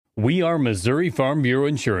We are Missouri Farm Bureau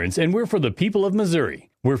Insurance, and we're for the people of Missouri.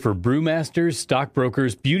 We're for brewmasters,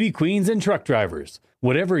 stockbrokers, beauty queens, and truck drivers.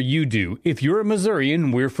 Whatever you do, if you're a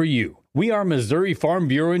Missourian, we're for you. We are Missouri Farm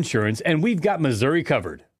Bureau Insurance, and we've got Missouri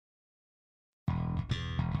covered.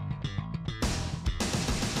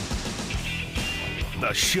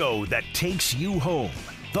 The show that takes you home.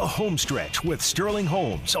 The Homestretch with Sterling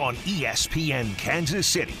Holmes on ESPN Kansas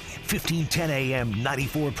City, 1510 AM,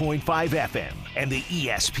 94.5 FM, and the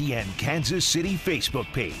ESPN Kansas City Facebook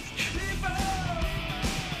page.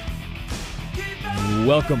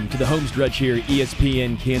 Welcome to the Homestretch here,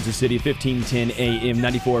 ESPN Kansas City, 1510 AM,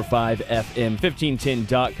 94.5 FM,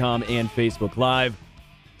 1510.com, and Facebook Live.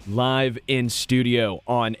 Live in studio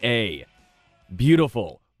on a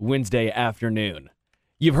beautiful Wednesday afternoon.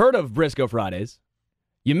 You've heard of Briscoe Fridays.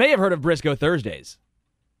 You may have heard of Briscoe Thursdays.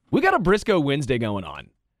 We got a Briscoe Wednesday going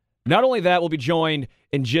on. Not only that, we'll be joined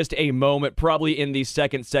in just a moment, probably in the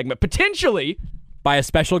second segment, potentially by a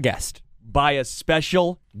special guest. How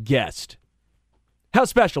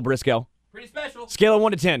special, Briscoe? Pretty special. Scale of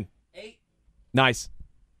 1 to 10. 8. Nice.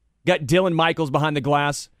 Got Dylan Michaels behind the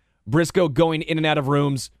glass. Briscoe going in and out of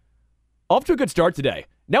rooms. Off to a good start today.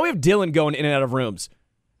 Now we have Dylan going in and out of rooms.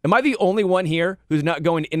 Am I the only one here who's not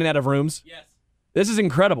going in and out of rooms? Yes. This is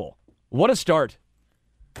incredible. What a start.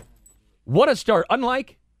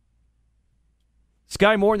 Unlike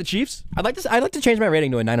Sky Moore and the Chiefs. I'd like to change my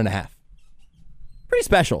rating to a 9.5. Pretty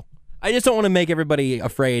special. I just don't want to make everybody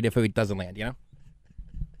afraid if it doesn't land, you know?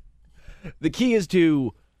 The key is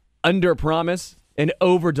to under-promise and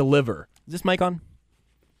over-deliver. Is this mic on?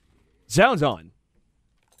 Sounds on.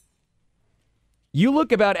 You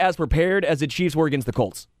look about as prepared as the Chiefs were against the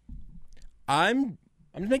Colts. I'm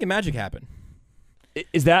just making magic happen.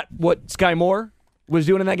 Is that what Sky Moore was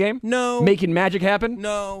doing in that game? No. Making magic happen?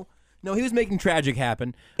 No, he was making tragic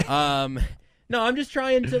happen. No, I'm just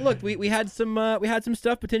trying to look. We had some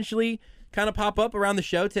stuff potentially kind of pop up around the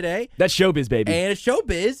show today. That's showbiz, baby. And it's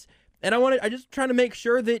showbiz. And I just trying to make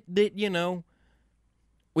sure that you know,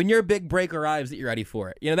 when your big break arrives, that you're ready for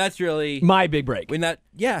it. You know, that's really my big break.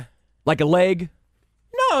 Yeah. Like a leg?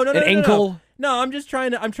 No. An ankle? No, I'm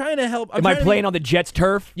trying to help. Am I playing on the Jets'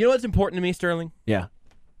 turf? You know what's important to me, Sterling? Yeah.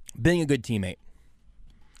 Being a good teammate.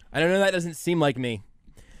 I don't know, that doesn't seem like me,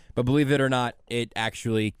 but believe it or not, it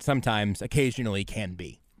actually sometimes, occasionally can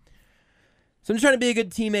be. So I'm just trying to be a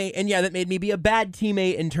good teammate, and yeah, that made me be a bad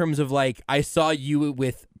teammate in terms of, like, I saw you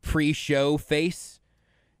with pre-show face.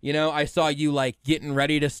 You know, I saw you, like, getting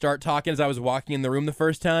ready to start talking as I was walking in the room the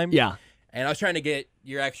first time. Yeah. And I was trying to get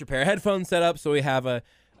your extra pair of headphones set up so we have a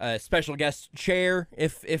special guest chair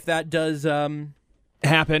if that does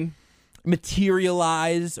happen.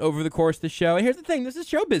 Materialize over the course of the show. And here's the thing, this is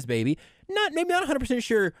showbiz, baby. Maybe not 100%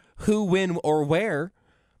 sure who, when, or where,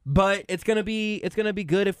 but it's gonna be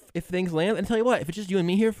good if things land. And tell you what, if it's just you and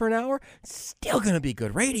me here for an hour, it's still gonna be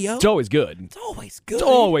good radio. It's always good. It's always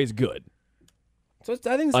good. So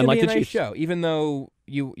I think it's gonna be a nice show, even though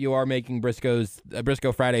you are making Briscoe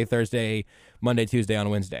Friday, Thursday, Monday, Tuesday, on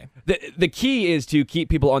Wednesday. The key is to keep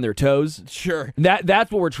people on their toes. Sure.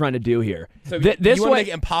 That's what we're trying to do here. So this you want to make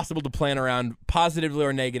it impossible to plan around positively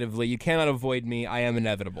or negatively. You cannot avoid me. I am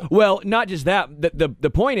inevitable. Well, not just that.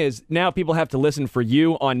 The point is now people have to listen for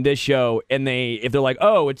you on this show, and if they're like,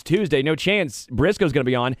 oh, it's Tuesday, no chance Briscoe's going to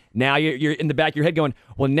be on. Now you're in the back of your head going,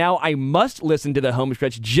 well, now I must listen to the home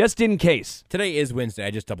stretch just in case. Today is Wednesday.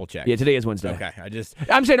 I just double checked. Yeah, today is Wednesday. Okay,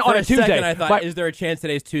 I'm saying on a Tuesday. Second, I thought, is there a chance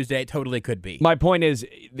today's Tuesday? It totally could be. My point is,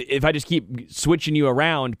 if I just keep switching you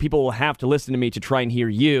around, people will have to listen to me to try and hear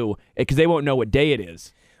you because they won't know what day it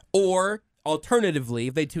is. Or alternatively,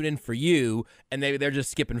 if they tune in for you and they're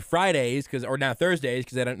just skipping Fridays or now Thursdays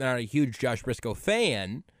because they're not a huge Josh Briscoe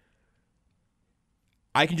fan,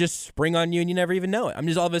 I can just spring on you and you never even know it. I'm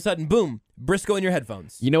just all of a sudden, boom, Briscoe in your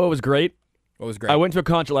headphones. You know what was great? What was great? I went to a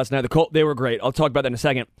concert last night. The Colts, they were great. I'll talk about that in a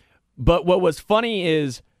second. But what was funny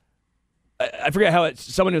is, I forget how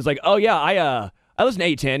someone was like, oh yeah, I listen to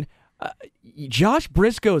 810. Josh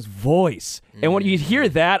Briscoe's voice. And when you hear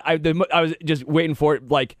that, I was just waiting for it.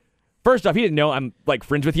 Like, first off, he didn't know I'm like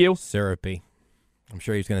friends with you. Syrupy. I'm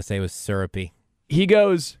sure he was going to say it was syrupy. He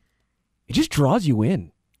goes, it just draws you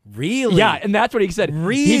in. Really? Yeah, and that's what he said.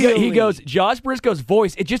 Really? He goes, Josh Briscoe's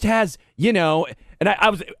voice, it just has, and I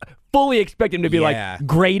was fully expecting him to be like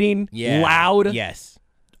grating, loud. Yes.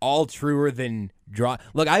 All truer than draw.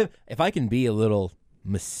 Look, if I can be a little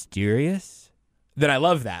mysterious, then I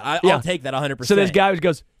love that. I'll take that 100%. So this guy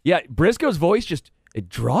goes, yeah, Briscoe's voice just, it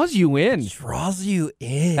draws you in. It draws you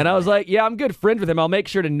in. And I was like, yeah, I'm good friends with him. I'll make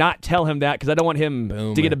sure to not tell him that because I don't want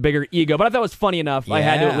him to get a bigger ego. But I thought it was funny enough. I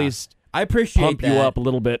had to at least I appreciate pump that. you up a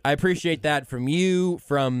little bit. I appreciate that from you,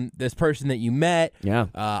 from this person that you met. Yeah.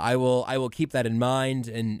 I will keep that in mind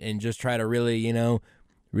and just try to really,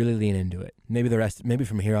 really lean into it. Maybe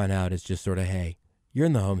from here on out, it's just sort of, hey, you're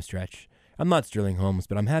in the home stretch. I'm not Sterling Holmes,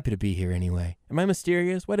 but I'm happy to be here anyway. Am I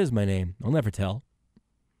mysterious? What is my name? I'll never tell.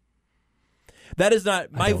 That is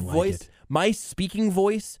not my voice. My speaking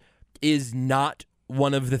voice is not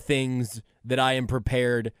one of the things that I am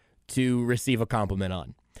prepared to receive a compliment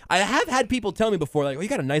on. I have had people tell me before, like, "Oh, you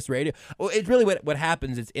got a nice radio." Well, it's really what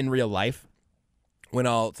happens. It's in real life when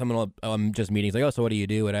someone will just meetings like, "Oh, so what do you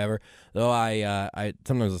do?" Whatever. So I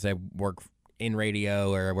sometimes I'll say I work in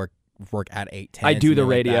radio or work at 810. I do the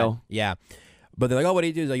radio. Like yeah. But they're like, "Oh, what do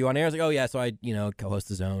you do?" Are you on air? I was like, "Oh, yeah." So I, co-host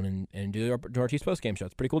the Zone and do our Chiefs post game show.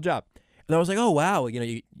 It's a pretty cool job. And I was like, "Oh, wow,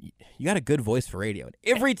 you got a good voice for radio." And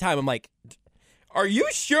every time I'm like, "Are you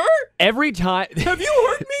sure?" Every time. Have you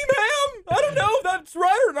heard me, ma'am? I don't know if that's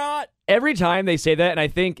right or not. Every time they say that, and I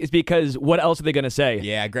think it's because what else are they going to say?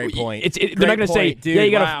 Yeah, great point. They're not going to say,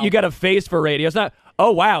 dude, yeah, you got a face for radio. It's not,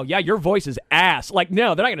 oh, wow, yeah, your voice is ass. Like,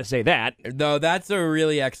 no, they're not going to say that. No, that's a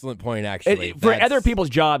really excellent point, actually. For other people's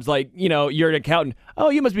jobs, like, you're an accountant. Oh,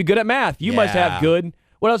 you must be good at math. You must have good.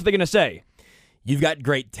 What else are they going to say? You've got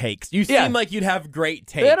great takes. You seem like you'd have great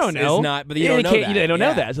takes. They don't know. But you don't know that. They don't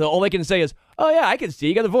know that. So all they can say is, oh, yeah, I can see.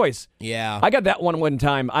 You got the voice. Yeah. I got that one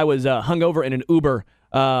time. I was hungover in an Uber.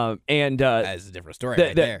 That's a different story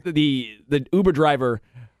right there. The Uber driver,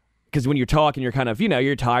 because when you're talking, you're kind of,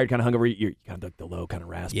 you're tired, kind of hungover. You're kind of like the low, kind of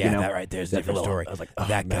rasp. Yeah, that right there's a different story. I was like,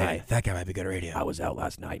 that guy might be good at radio. I was out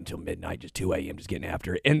last night until midnight, just 2 a.m., just getting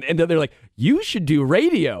after it. And they're like, you should do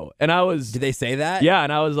radio. And I was. Did they say that? Yeah,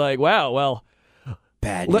 and I was like, wow, well.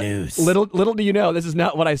 Bad news. Little do you know, this is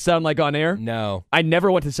not what I sound like on air. No. I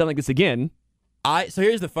never want to sound like this again. So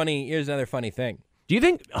here's another funny thing. Do you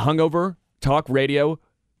think hungover talk radio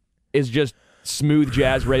is just smooth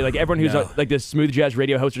jazz radio? Like everyone who's like this smooth jazz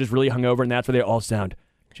radio host are just really hungover, and that's where they all sound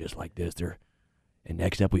just like this. And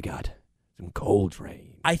next up we got some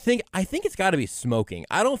Coltrane. I think it's got to be smoking.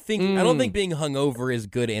 I don't think being hungover is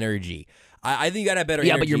good energy. I think you got to have better energy.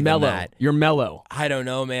 Yeah, but you're mellow. That. You're mellow. I don't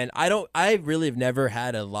know, man. I really have never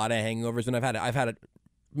had a lot of hangovers, and I've had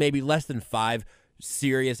maybe less than 5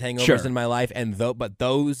 serious hangovers in my life, but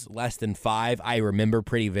those less than 5 I remember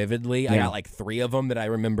pretty vividly. Yeah. I got like 3 of them that I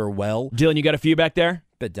remember well. Dylan, you got a few back there?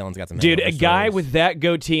 But Dylan's got some. Dude, a guy stories. with that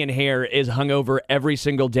goatee and hair is hungover every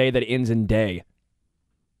single day that ends in day.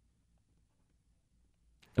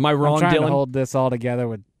 Am I wrong, I'm trying Dylan? to hold this all together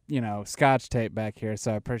with Scotch tape back here,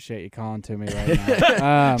 so I appreciate you calling to me right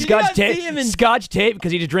now. Scotch tape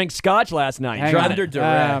because he just drank scotch last night. Hang on. Under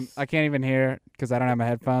duress. I can't even hear because I don't have my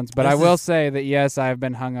headphones, but I will say that yes, I've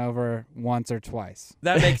been hungover once or twice.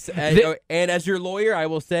 That makes and as your lawyer, I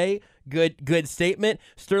will say, good statement.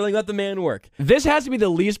 Sterling, let the man work. This has to be the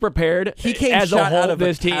least prepared. He came as shot a whole out of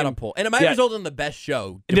this a team. catapult, and it might result in the best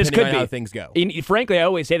show. This could on be how things go. Frankly, I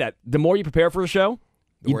always say that the more you prepare for a show,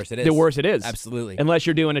 The worse it is. The worse it is. Absolutely. Unless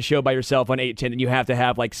you're doing a show by yourself on 810, then you have to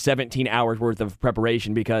have like 17 hours worth of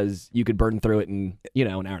preparation because you could burn through it in, an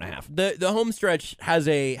hour and a half. The home stretch has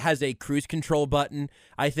a cruise control button.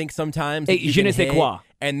 I think sometimes je ne sais quoi.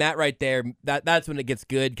 And that right there, that's when it gets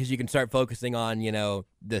good because you can start focusing on,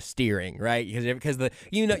 the steering, right? Because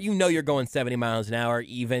you're going 70 miles an hour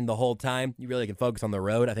even the whole time. You really can focus on the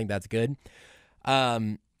road. I think that's good.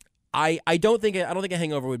 I don't think a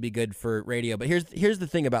hangover would be good for radio, but here's the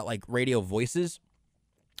thing about like radio voices.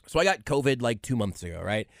 So I got COVID like 2 months ago,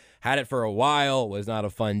 right? Had it for a while, was not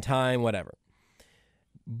a fun time, whatever.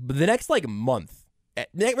 But the next like month,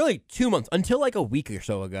 really 2 months, until like a week or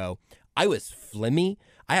so ago, I was phlegmy.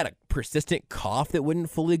 I had a persistent cough that wouldn't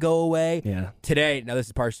fully go away. Yeah. Today, now this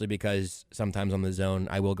is partially because sometimes on the Zone,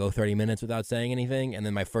 I will go 30 minutes without saying anything, and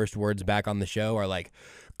then my first words back on the show are like,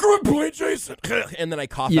 "Good play, Jason," and then I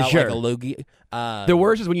cough out like a loogie. The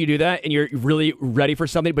worst is when you do that and you're really ready for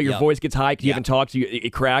something, but your voice gets high because you haven't talked, so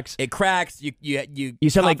it cracks. It cracks. You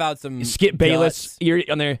sound cough like out some Skip Bayless. You're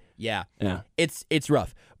on there. Yeah. Yeah. It's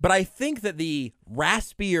rough. But I think that the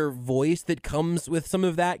raspier voice that comes with some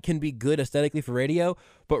of that can be good aesthetically for radio.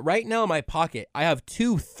 But right now in my pocket, I have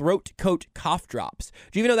 2 throat coat cough drops.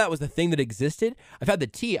 Do you even know that was the thing that existed? I've had the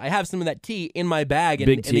tea. I have some of that tea in my bag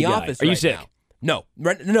in the office. Are you sick? Now.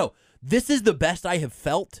 No. This is the best I have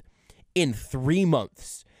felt in 3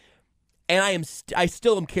 months. And I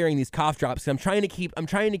still am carrying these cough drops. I'm trying to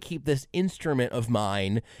keep this instrument of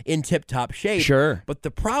mine in tip-top shape. Sure. But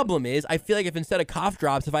the problem is, I feel like if instead of cough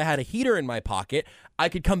drops, if I had a heater in my pocket, I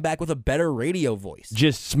could come back with a better radio voice.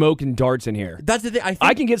 Just smoking darts in here. That's the thing.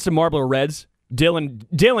 I can get some Marlboro Reds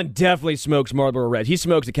Dylan definitely smokes Marlboro Reds. He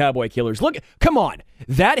smokes the Cowboy Killers. Look, come on.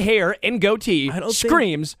 That hair and goatee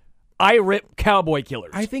screams, I rip Cowboy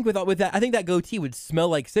Killers. I think with that, I think that goatee would smell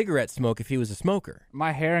like cigarette smoke if he was a smoker.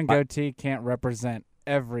 My hair and goatee can't represent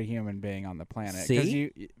every human being on the planet.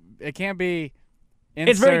 See? It can't be.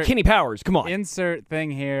 It's very Kenny Powers. Come on. Insert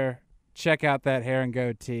thing here. Check out that hair and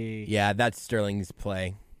goatee. Yeah, that's Sterling's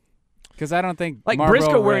play. Because I don't think like Marlboro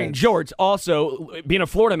Briscoe wearing Reds- jorts, also being a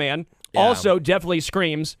Florida man, also definitely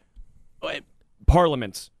screams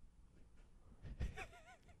parliaments.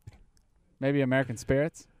 Maybe American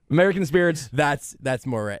Spirits. American Spirits. That's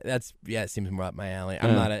more. It seems more up my alley.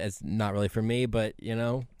 I'm not. It's not really for me, but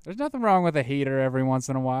There's nothing wrong with a heater every once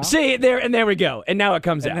in a while. See there we go, and now it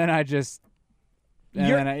comes out. And then I just.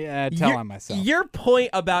 I tell on myself. Your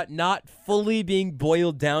point about not fully being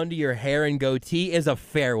boiled down to your hair and goatee is a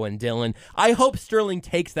fair one, Dylan. I hope Sterling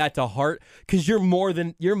takes that to heart because you're more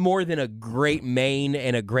than a great mane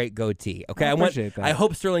and a great goatee. Okay, I appreciate that. I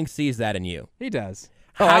hope Sterling sees that in you. He does.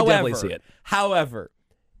 I definitely see it. However,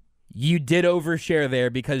 you did overshare there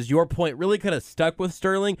because your point really could have stuck with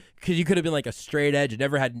Sterling because you could have been like a straight edge and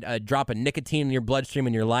never had a drop of nicotine in your bloodstream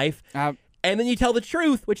in your life. And then you tell the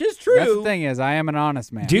truth, which is true. That's the thing is, I am an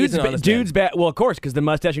honest man. Dude's bad. Well, of course, because the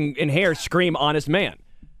mustache and hair scream honest man.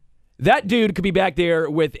 That dude could be back there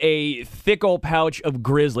with a thick old pouch of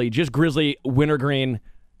Grizzly, just Grizzly wintergreen.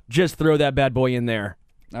 Just throw that bad boy in there.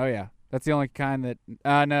 Oh, yeah. That's the only kind that,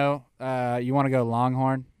 no, you want to go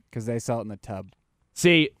Longhorn because they sell it in the tub.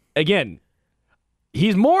 See, again,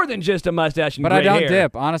 he's more than just a mustache and But gray I don't hair.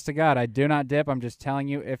 dip. Honest to God, I do not dip. I'm just telling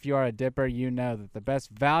you, if you are a dipper, you know that the best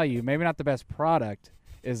value, maybe not the best product,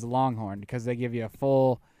 is Longhorn because they give you a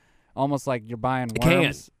full, almost like you're buying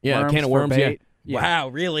worms. A can of for worms, bait. yeah. Wow,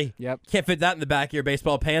 really? Yep. Can't fit that in the back of your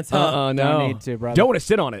baseball pants, huh? No. Don't need to, brother. Don't want to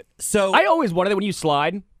sit on it. So I always wanted that when you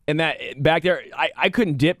slide and that back there, I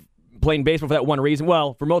couldn't dip playing baseball for that one reason.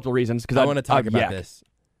 Well, for multiple reasons. Because I want to talk about this.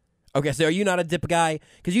 Okay, so are you not a dip guy?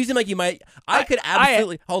 Because you seem like you might. I could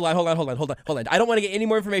absolutely. Hold on. I don't want to get any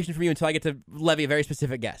more information from you until I get to levy a very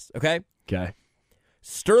specific guess, okay? Okay.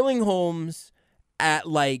 Sterling Holmes at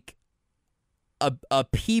like a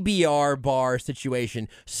PBR bar situation.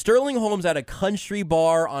 Sterling Holmes at a country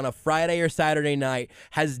bar on a Friday or Saturday night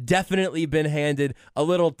has definitely been handed a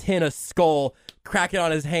little tin of Skull, crack it on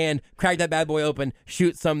his hand, crack that bad boy open,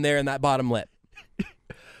 shoot some there in that bottom lip.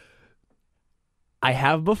 I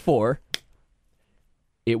have before.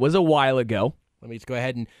 It was a while ago. Let me just go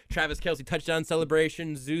ahead and Travis Kelce touchdown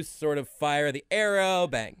celebration, Zeus sort of fire the arrow,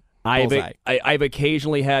 bang. I've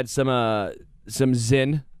occasionally had some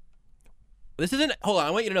Zin. This isn't. Hold on,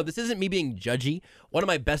 I want you to know this isn't me being judgy. One of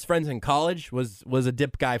my best friends in college was a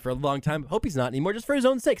dip guy for a long time. Hope he's not anymore, just for his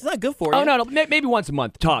own sake. It's not good for you. Oh no, maybe once a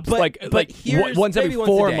month tops. But Once every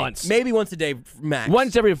 4 months. Maybe once a day max.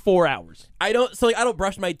 Once every 4 hours. I don't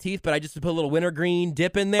brush my teeth, but I just put a little wintergreen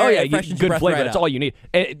dip in there. Oh yeah, it freshens good your breath flavor. right That's up. all you need.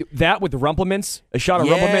 And that with the Rumplements, a shot of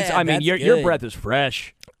Yeah, Rumplements. I mean, that's your good. breath is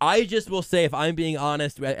fresh. I just will say, if I'm being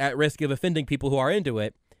honest, at risk of offending people who are into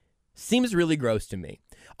it, seems really gross to me.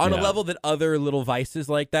 On a level that other little vices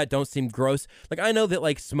like that don't seem gross. Like, I know that,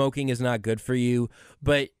 like, smoking is not good for you,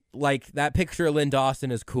 but, like, that picture of Lynn Dawson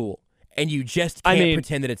is cool. And you just can't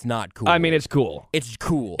pretend that it's not cool. I mean, it's cool. It's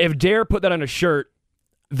cool. If Dare put that on a shirt,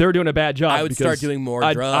 they're doing a bad job. I would start doing more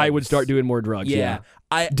drugs. I would start doing more drugs, yeah.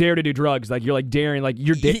 I dare to do drugs. Like, you're like daring. Like,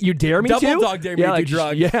 you dare me to? Double dog dare me to do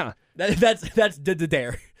drugs. Yeah. That's the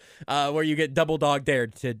dare, where you get double dog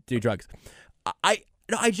dared to do drugs.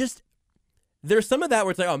 There's some of that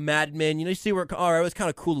where it's like, oh, Mad Men, you see where, all right, it was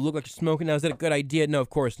kind of cool to look like you're smoking. Now, is that a good idea? No, of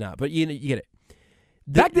course not. But you get it.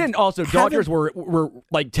 Back then, also, doctors were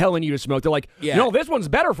like telling you to smoke. They're like, this one's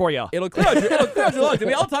better for you. It'll clear out your lungs. I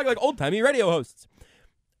mean, I'll talk like old-timey radio hosts.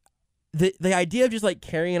 The idea of just like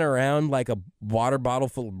carrying around like a water bottle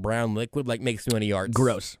full of brown liquid like makes me want to yards.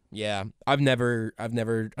 Gross. Yeah, I've never. I don't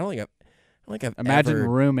think I've Imagine ever,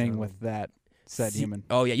 rooming with that said human.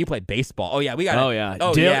 Oh yeah, you play baseball. Oh yeah, we got. Oh yeah.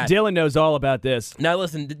 Yeah. Dylan knows all about this. Now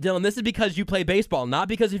listen, Dylan. This is because you play baseball, not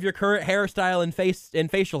because of your current hairstyle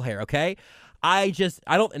and facial hair. Okay.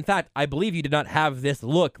 In fact, I believe you did not have this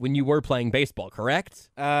look when you were playing baseball, correct?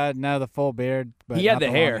 No, the full beard, but he had not the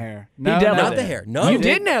long hair. hair. He No, definitely no, Not the hair. No, you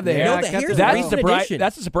didn't have the hair. Yeah, No, the I kept hair's it a long. recent addition.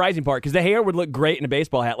 That's the surprising part because the hair would look great in a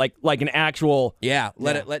baseball hat, like an actual. Yeah,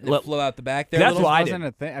 let it flow out the back there. That's Little- what I wasn't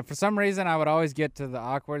a thing. For some reason, I would always get to the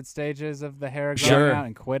awkward stages of the hair growing Sure. out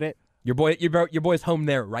and quit it. Your boy's home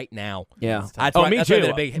there right now. Yeah. That's Oh, why, me that's too. why it's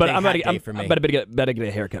a big, But big I'm hat better day for me. get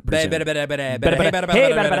a haircut. pretty soon. Hey, better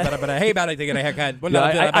to get a haircut.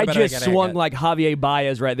 I just swung like Javier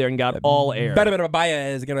Baez right there and got all air. Better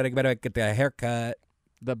is gonna get a haircut.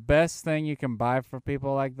 The best thing you can buy for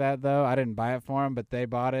people like that, though, I didn't buy it for them, but they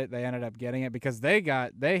bought it. They ended up getting it because they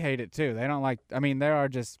hate it too. They don't like. I mean, there are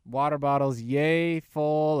just water bottles, yay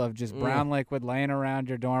full of just brown liquid laying around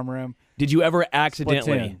your dorm room. Did you ever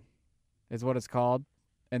accidentally? Splatoon is what it's called,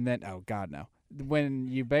 and then oh god no, when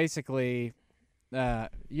you basically,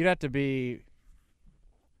 you'd have to be.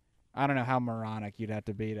 I don't know how moronic you'd have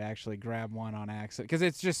to be to actually grab one on accident because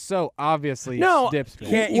it's just so obviously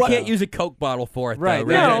dipspit. You can't use a Coke bottle for it, Right, though,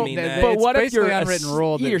 they right? don't- I mean, they- that- But it's what if you're basically unwritten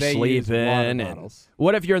rule that you're they use sleeping? water And bottles.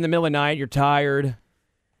 what if you're in the middle of the night? You're tired.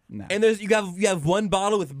 No. and you have one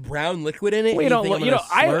bottle with brown liquid in it. We and don't. think I'm You know,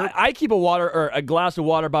 gonna slurp? I keep a glass of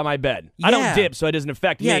water by my bed. I don't Yeah. dip, so it doesn't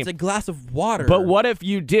affect yeah, me. it's a glass of water. But what if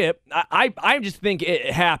you dip? I just think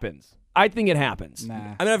it happens. I think it happens.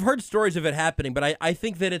 Nah. I mean, I've heard stories of it happening, but I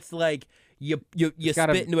think that it's like you It's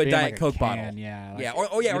gotta spit into a be in, Diet like, Coke can, bottle. Yeah. Yeah,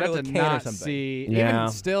 or you'd or have a to can not or something. see. Yeah. Even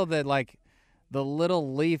still, that like the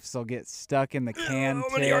little leaves will get stuck in the can Oh,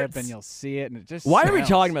 many tip, hearts. and you'll see it, and it just. Why are we smells.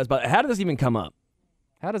 talking about this? But how did this even come up?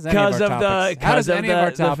 How does any of Because our of topics, the how does because of any of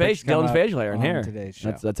our the topics face, come Dylan's up facial hair and on hair. Today's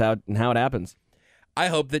show? That's how it happens. I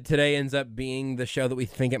hope that today ends up being the show that we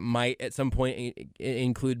think it might at some point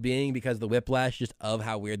include being, because the whiplash just of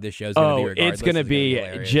how weird this show's going to be. Regardless, It's going to is be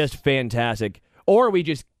hilarious. just fantastic. Or we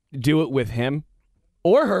just do it with him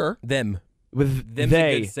or her. them. With Them's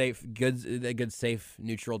they. a good safe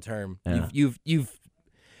neutral term. Yeah.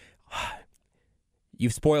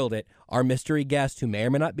 You've spoiled it. Our mystery guest, who may or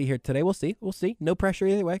may not be here today, we'll see. No pressure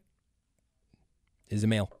either way. Is a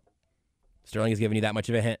male. Sterling has given you that much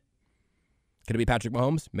of a hint. Could it be Patrick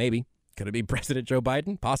Mahomes? Maybe. Could it be President Joe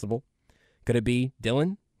Biden? Possible. Could it be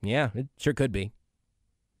Dylan? Yeah, it sure could be.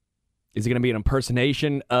 Is it going to be an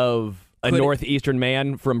impersonation of a Could it- northeastern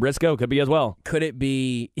man from Briscoe? Could be as well. Could it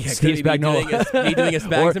be Steve could it be Spagnuolo. me doing a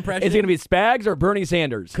Spags Or impression? Is it going to be Spags or Bernie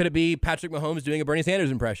Sanders? Could it be Patrick Mahomes doing a Bernie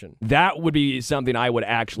Sanders impression? That would be something I would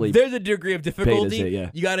actually. There's a degree of difficulty. see, yeah.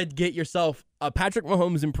 You got to get yourself a Patrick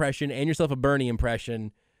Mahomes impression and yourself a Bernie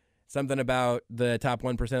impression. Something about the top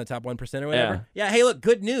 1%, the top 1% or whatever. Yeah, hey, look,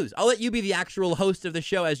 good news. I'll let you be the actual host of the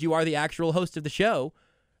show, as you are the actual host of the show.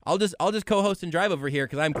 I'll just co-host and drive over here,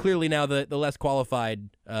 because I'm clearly now the less qualified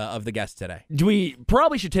of the guests today. We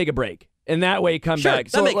probably should take a break. And that way come Sure, back.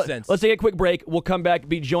 that makes sense. Let's take a quick break. We'll come back,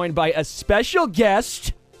 be joined by a special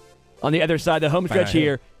guest on the other side, the home stretch right.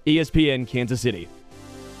 here, ESPN Kansas City.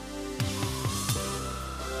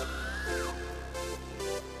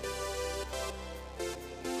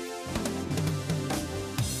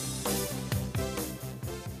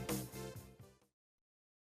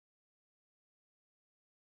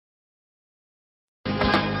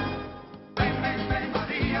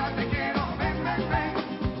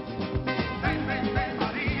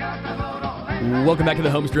 Welcome back to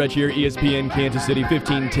the home stretch here, ESPN Kansas City,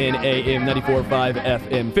 1510 AM, 94.5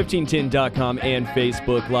 FM, 1510.com, and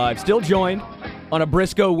Facebook Live. Still joined on a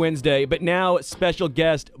Briscoe Wednesday, but now special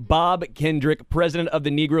guest Bob Kendrick, president of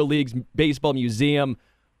the Negro Leagues Baseball Museum.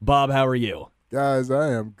 Bob, how are you? Guys,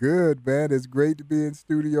 I am good, man. It's great to be in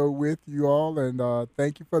studio with you all, and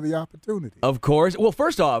thank you for the opportunity. Of course. Well,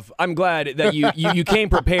 first off, I'm glad that you came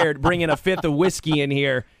prepared, bringing a fifth of whiskey in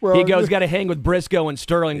here. Well, He goes, got to hang with Briscoe and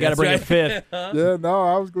Sterling, got to That's bring a right. fifth. Yeah, no,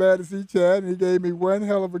 I was glad to see Chad, and he gave me one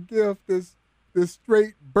hell of a gift, this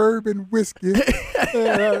straight bourbon whiskey.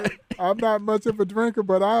 And, I'm not much of a drinker,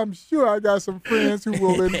 but I'm sure I got some friends who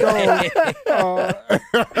will indulge.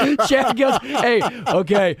 Chad goes, hey,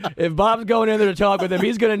 okay, if Bob's going in there to talk with him,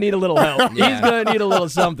 he's going to need a little help. Yeah. He's going to need a little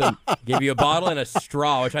something. Give you a bottle and a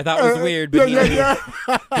straw, which I thought was weird, but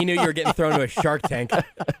he knew you were getting thrown to a Shark Tank.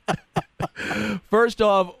 First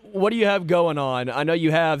off, what do you have going on? I know you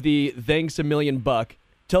have the Thanks a Million Buck.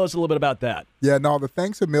 Tell us a little bit about that. Yeah, no, the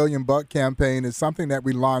Thanks a Million Buck campaign is something that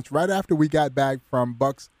we launched right after we got back from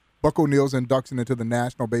Buck O'Neill's induction into the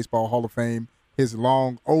National Baseball Hall of Fame, his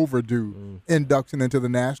long overdue induction into the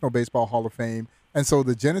National Baseball Hall of Fame. And so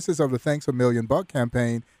the genesis of the Thanks a Million Buck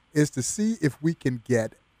campaign is to see if we can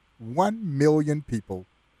get 1 million people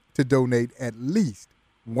to donate at least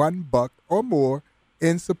 $1 or more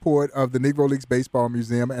in support of the Negro Leagues Baseball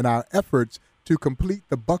Museum and our efforts to complete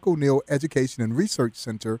the Buck O'Neill Education and Research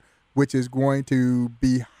Center, which is going to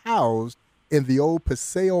be housed in the old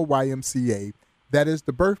Paseo YMCA. That is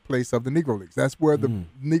the birthplace of the Negro Leagues. That's where the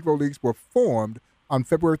Negro Leagues were formed on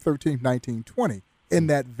February 13, 1920, in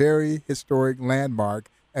that very historic landmark.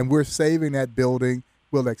 And we're saving that building.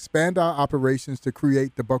 We'll expand our operations to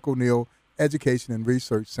create the Buck O'Neill Education and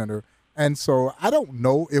Research Center. And so I don't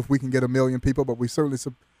know if we can get 1 million people, but we certainly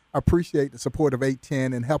appreciate the support of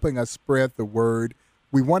 810 in helping us spread the word.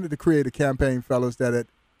 We wanted to create a campaign, fellas, that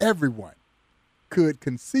everyone could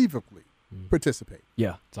conceivably participate.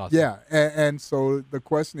 Yeah. It's awesome. Yeah, and so the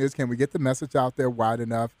question is, can we get the message out there wide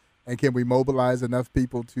enough, and can we mobilize enough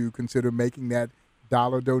people to consider making that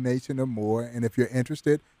dollar donation or more? And if you're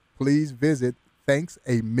interested, please visit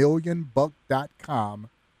thanksamillionbuck.com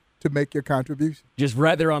to make your contribution. Just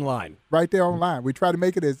right there online. Right there online. We try to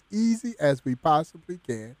make it as easy as we possibly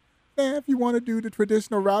can. And if you want to do the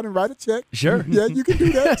traditional route and write a check, Sure. yeah, you can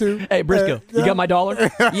do that too. Hey, Briscoe, you got my dollar?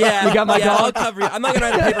 Yeah, You got my yeah, dollar? I'll cover you. I'm not gonna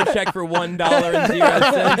write a paper check for $1.00.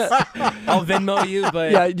 I'll Venmo you,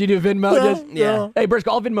 but Yeah, you do Venmo? Just, yeah. Hey,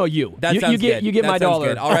 Briscoe, I'll Venmo you. That you sounds get good. You get That my sounds dollar.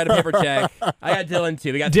 good. I'll write a paper check. I got Dylan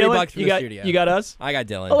too. We got Dylan, $3 from you the got, studio. You got us? I got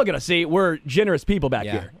Dylan. Oh, look at us. See, we're generous people back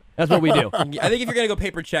Yeah. here. That's what we do. I think if you're gonna go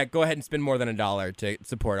paper check, go ahead and spend more than $1 to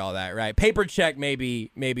support all that, right? Paper check,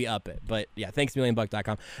 maybe up it, but yeah,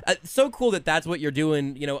 thanksmillionbuck.com. So cool that that's what you're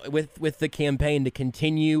doing, with the campaign to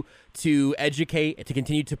continue to educate, to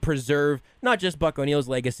continue to preserve not just Buck O'Neill's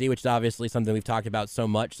legacy, which is obviously something we've talked about so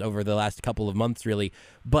much over the last couple of months, really,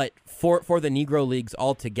 but for the Negro Leagues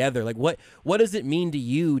altogether. Like, what does it mean to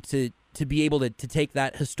you to be able to take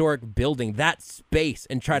that historic building, that space,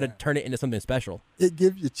 and try to turn it into something special? It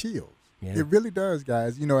gives you chills. Yeah. It really does,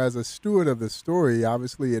 guys. As a steward of the story,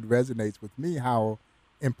 obviously it resonates with me how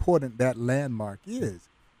important that landmark is.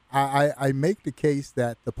 I make the case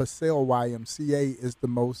that the Purcell YMCA is the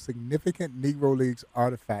most significant Negro Leagues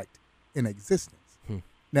artifact in existence.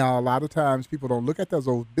 Now, a lot of times people don't look at those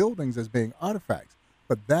old buildings as being artifacts,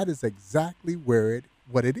 but that is exactly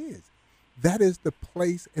what it is. That is the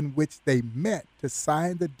place in which they met to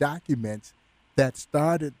sign the documents that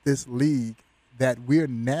started this league that we're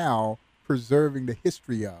now preserving the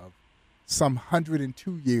history of some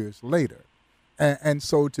 102 years later. And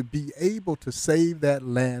so to be able to save that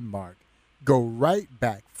landmark, go right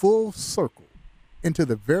back full circle into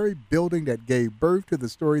the very building that gave birth to the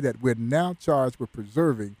story that we're now charged with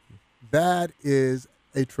preserving, that is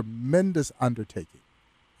a tremendous undertaking.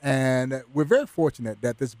 And we're very fortunate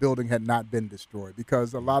that this building had not been destroyed,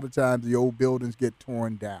 because a lot of times the old buildings get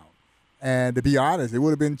torn down. And to be honest, it would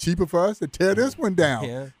have been cheaper for us to tear this one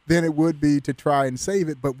down than it would be to try and save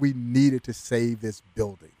it, but we needed to save this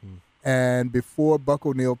building. And before Buck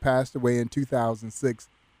O'Neil passed away in 2006,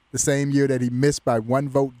 the same year that he missed by one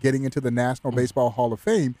vote getting into the National Baseball Hall of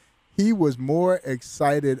Fame, he was more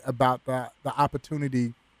excited about the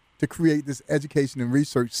opportunity to create this education and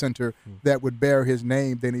research center that would bear his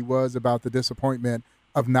name than he was about the disappointment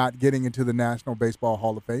of not getting into the National Baseball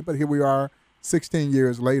Hall of Fame. But here we are 16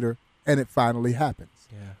 years later, and it finally happens.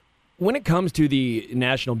 Yeah. When it comes to the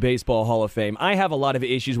National Baseball Hall of Fame, I have a lot of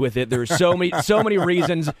issues with it. There's so many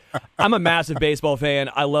reasons. I'm a massive baseball fan.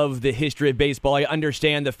 I love the history of baseball. I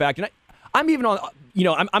understand the fact, and I'm even on.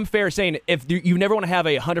 I'm fair saying if you never want to have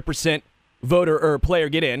a 100% voter or player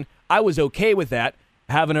get in, I was okay with that.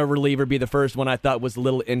 Having a reliever be the first one I thought was a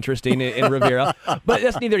little interesting in Rivera. But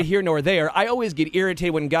that's neither here nor there. I always get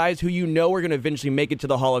irritated when guys who are going to eventually make it to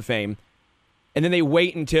the Hall of Fame, and then they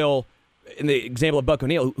wait until, in the example of Buck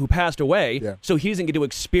O'Neil, who passed away, so he doesn't get to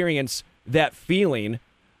experience that feeling.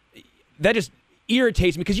 That just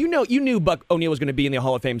irritates me, because you knew Buck O'Neil was going to be in the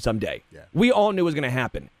Hall of Fame someday. Yeah. We all knew it was going to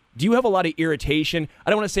happen. Do you have a lot of irritation? I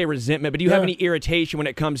don't want to say resentment, but do you have any irritation when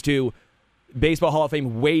it comes to Baseball Hall of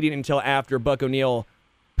Fame waiting until after Buck O'Neil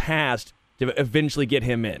passed to eventually get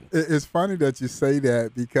him in? It's funny that you say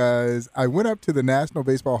that, because I went up to the National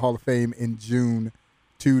Baseball Hall of Fame in June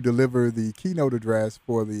to deliver the keynote address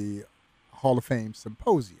for the Hall of Fame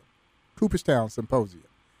Symposium, Cooperstown Symposium.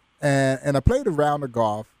 And I played a round of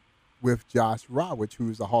golf with Josh Rawitch, who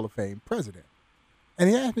is the Hall of Fame president. And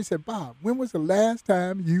he asked me, he said, "Bob, when was the last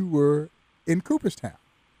time you were in Cooperstown?"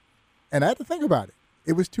 And I had to think about it.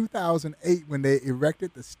 It was 2008 when they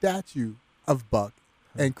erected the statue of Buck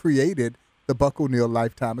and created the Buck O'Neil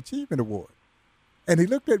Lifetime Achievement Award. And he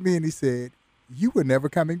looked at me and he said, "You were never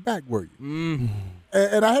coming back, were you?"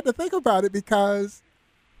 And I had to think about it, because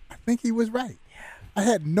I think he was right. I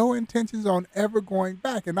had no intentions on ever going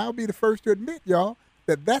back. And I'll be the first to admit, y'all,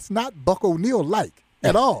 that that's not Buck O'Neil-like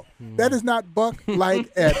at all. That is not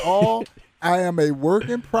Buck-like at all. I am a work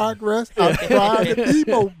in progress. I'm trying to be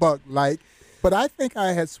more Buck-like. But I think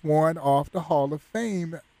I had sworn off the Hall of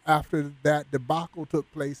Fame after that debacle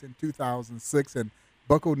took place in 2006 and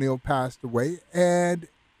Buck O'Neil passed away. And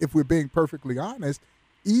if we're being perfectly honest,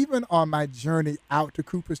 even on my journey out to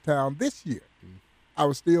Cooperstown this year, I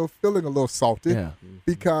was still feeling a little salty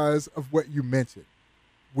because of what you mentioned.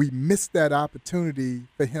 We missed that opportunity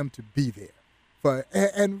for him to be there.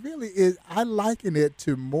 And really, I liken it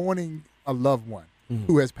to mourning a loved one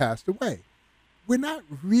who has passed away. We're not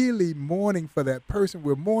really mourning for that person.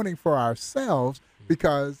 We're mourning for ourselves,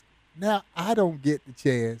 because Now I don't get the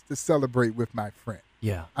chance to celebrate with my friend.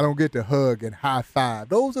 Yeah. I don't get to hug and high five.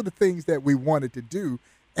 Those are the things that we wanted to do,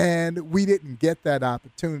 and we didn't get that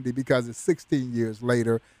opportunity because it's 16 years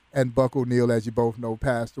later, and Buck O'Neil, as you both know,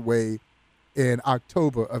 passed away in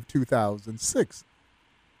October of 2006.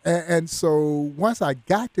 And so once I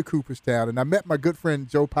got to Cooperstown and I met my good friend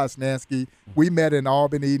Joe Posnanski, we met in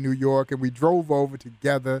Albany, New York, and we drove over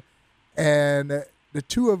together. And the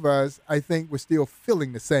two of us, I think, were still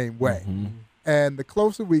feeling the same way. Mm-hmm. And the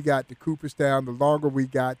closer we got to Cooperstown, the longer we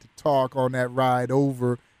got to talk on that ride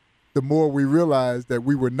over, the more we realized that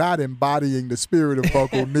we were not embodying the spirit of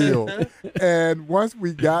Buck O'Neil. And once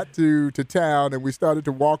we got to town and we started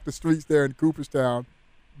to walk the streets there in Cooperstown,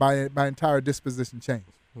 my entire disposition changed.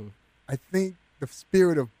 I think the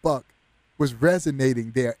spirit of Buck was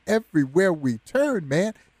resonating there everywhere we turned,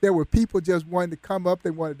 man. There were people just wanting to come up.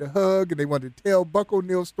 They wanted to hug, and they wanted to tell Buck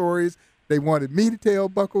O'Neil stories. They wanted me to tell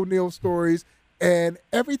Buck O'Neil stories, and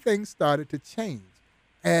everything started to change.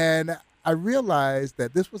 And I realized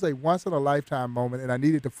that this was a once-in-a-lifetime moment, and I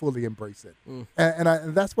needed to fully embrace it.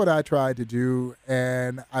 And that's what I tried to do.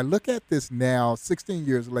 And I look at this now, 16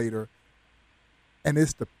 years later, and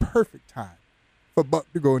it's the perfect time for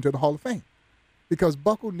Buck to go into the Hall of Fame, because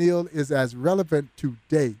Buck O'Neil is as relevant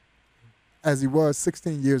today as he was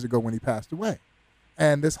 16 years ago when he passed away.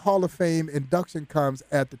 And this Hall of Fame induction comes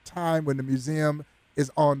at the time when the museum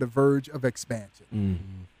is on the verge of expansion.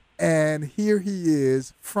 Mm-hmm. And here he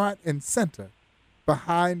is, front and center,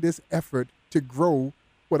 behind this effort to grow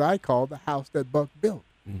what I call the house that Buck built.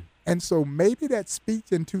 And so maybe that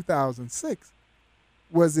speech in 2006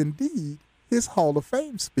 was indeed his Hall of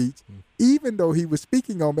Fame speech, even though he was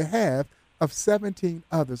speaking on behalf of 17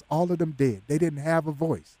 others, all of them dead. They didn't have a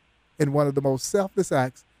voice in one of the most selfless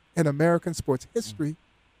acts in American sports history,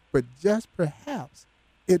 but just perhaps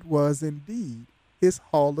it was indeed his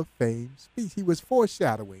Hall of Fame speech. He was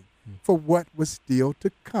foreshadowing for what was still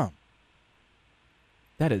to come.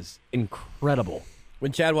 That is incredible.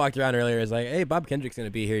 When Chad walked around earlier, he was like, "Hey, Bob Kendrick's going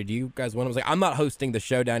to be here. Do you guys want him?" I was like, "I'm not hosting the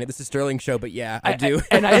show down here. This is Sterling's show, but yeah, I do."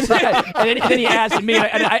 And then he asked me,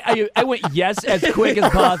 and I went yes as quick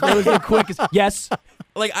as possible. It was the quickest yes.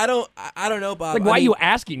 Like I don't know, Bob. Like, why are you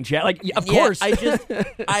asking, Chad? Like, of course.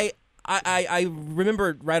 I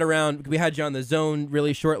remember right around, we had you on the Zone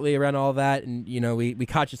really shortly around all that, and we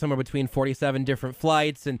caught you somewhere between 47 different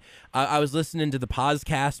flights, and I was listening to the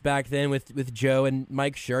podcast back then with Joe and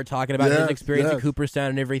Mike Schur talking about his experience at Cooperstown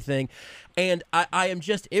and everything, and I am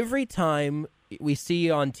just, every time we see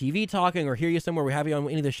you on TV talking or hear you somewhere, we have you on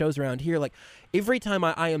any of the shows around here, like every time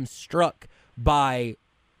I am struck by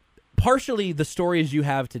partially the stories you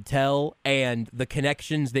have to tell and the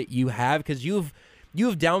connections that you have, because you've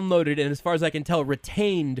downloaded and, as far as I can tell,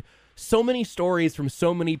 retained so many stories from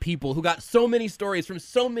so many people who got so many stories from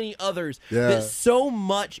so many others. That so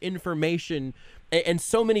much information and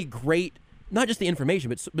so many great, not just the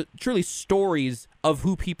information, but truly stories of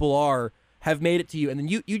who people are have made it to you. And then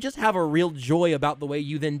you just have a real joy about the way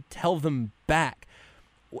you then tell them back.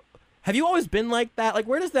 Have you always been like that? Like,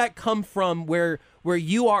 where does that come from, where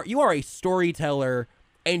you are a storyteller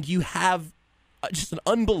and you have just an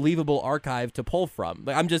unbelievable archive to pull from?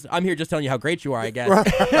 Like, I'm here just telling you how great you are, I guess.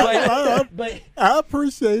 but I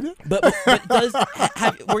appreciate it. But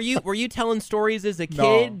were you telling stories as a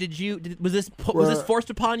kid? No. Was this forced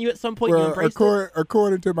upon you at some point? Well, you embraced it?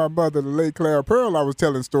 according to my mother, the late Clara Pearl, I was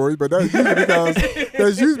telling stories, but that's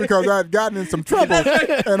usually because I had gotten in some trouble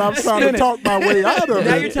and I'm trying to talk my way out of it.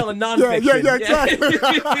 Now you're telling nonfiction. Yeah, exactly.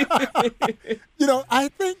 I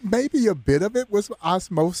think maybe a bit of it was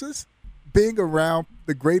osmosis, being around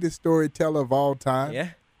the greatest storyteller of all time.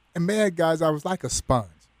 Yeah. And man, guys, I was like a sponge.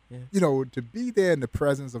 Yeah. To be there in the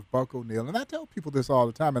presence of Buck O'Neil, and I tell people this all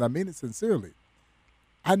the time, and I mean it sincerely.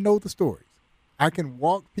 I know the stories. I can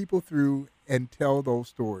walk people through and tell those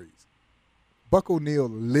stories. Buck O'Neil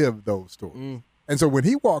lived those stories. And so when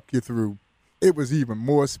he walked you through, it was even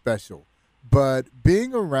more special. But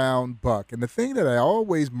being around Buck, and the thing that I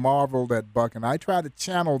always marveled at Buck, and I try to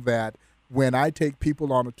channel that when I take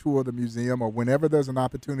people on a tour of the museum or whenever there's an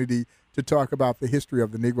opportunity to talk about the history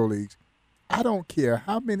of the Negro Leagues, I don't care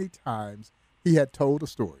how many times he had told a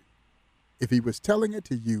story. If he was telling it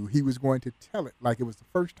to you, he was going to tell it like it was the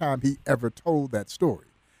first time he ever told that story.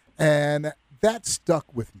 And that stuck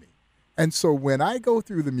with me. And so when I go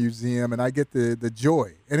through the museum and I get the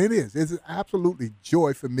joy, and it's absolutely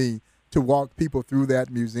joy for me to walk people through that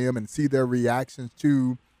museum and see their reactions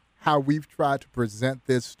to how we've tried to present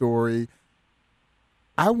this story,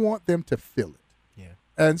 I want them to feel it. Yeah.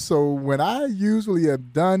 And so when I usually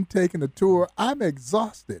am done taking a tour, I'm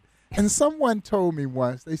exhausted. And someone told me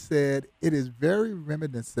once, they said it is very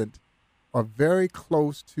reminiscent or very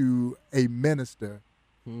close to a minister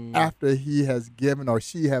after he has given or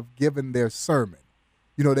she have given their sermon.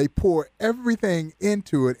 You know, they pour everything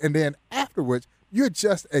into it, and then afterwards, you're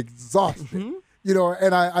just exhausted. You know,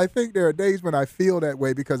 and I think there are days when I feel that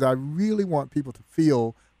way because I really want people to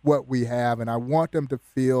feel what we have, and I want them to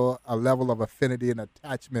feel a level of affinity and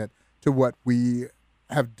attachment to what we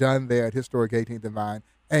have done there at Historic 18th and Vine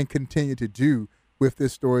and continue to do with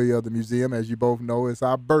this story of the museum. As you both know, it's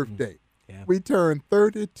our birthday. Yeah. We turned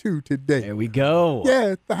 32 today. There we go.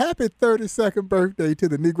 Yeah, happy 32nd birthday to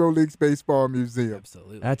the Negro Leagues Baseball Museum.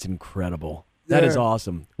 Absolutely. That's incredible. That is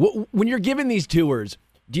awesome. When you're giving these tours,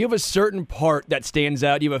 do you have a certain part that stands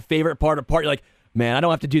out? Do you have a favorite part? You're like, man, I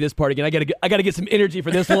don't have to do this part again. I gotta get some energy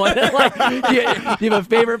for this one. Like, do you have a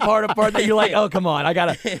favorite part that you're like, oh, come on, I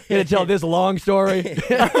gotta tell this long story.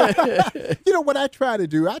 You know what I try to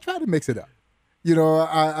do? I try to mix it up. You know,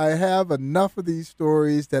 I have enough of these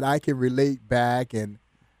stories that I can relate back and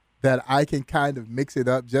that I can kind of mix it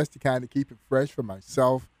up just to kind of keep it fresh for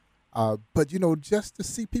myself. But, you know, just to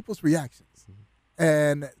see people's reactions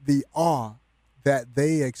and the awe that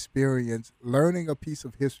they experience learning a piece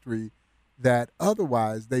of history that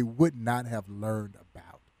otherwise they would not have learned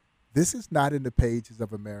about. This is not in the pages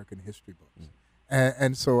of American history books.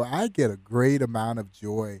 And so I get a great amount of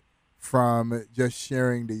joy from just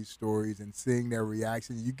sharing these stories and seeing their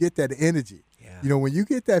reaction. You get that energy. Yeah. You know, when you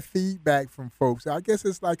get that feedback from folks, I guess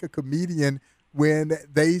it's like a comedian when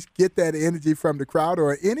they get that energy from the crowd,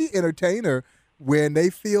 or any entertainer when they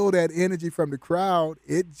feel that energy from the crowd,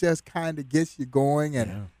 it just kind of gets you going.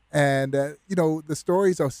 And you know, the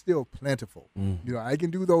stories are still plentiful. You know, I can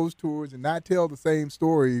do those tours and not tell the same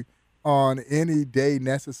story on any day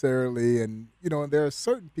necessarily. And, you know, there are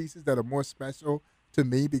certain pieces that are more special to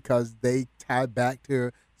me because they tie back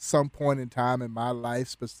to some point in time in my life,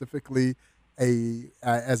 specifically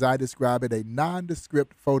as I describe it, a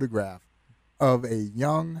nondescript photograph of a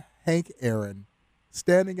young Hank Aaron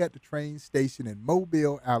standing at the train station in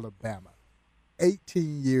Mobile, Alabama.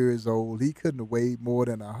 18 years old. He couldn't have weighed more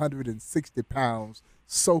than 160 pounds,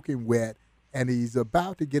 soaking wet, and he's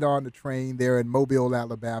about to get on the train there in Mobile,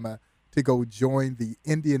 Alabama, to go join the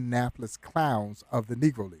Indianapolis Clowns of the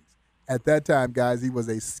Negro Leagues. At that time, guys, he was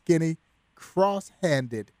a skinny,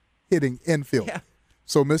 cross-handed hitting infielder. Yeah.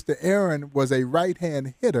 So Mr. Aaron was a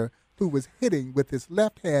right-hand hitter who was hitting with his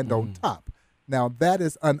left hand on top. Now, that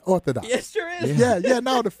is unorthodox. Yes, sure is. Yeah.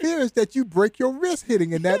 Now, the fear is that you break your wrist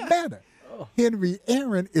hitting in that manner. Henry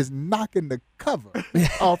Aaron is knocking the cover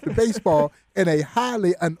off the baseball in a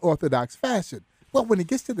highly unorthodox fashion. But when he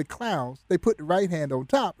gets to the Clowns, they put the right hand on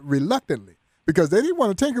top reluctantly because they didn't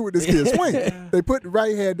want to tinker with this kid's swing. They put the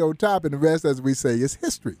right hand on top, and the rest, as we say, is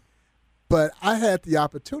history. But I had the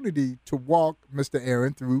opportunity to walk Mr.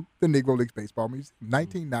 Aaron through the Negro Leagues Baseball Museum.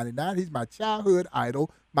 1999, he's my childhood idol,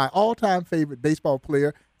 my all-time favorite baseball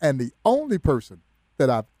player, and the only person that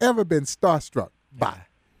I've ever been starstruck by.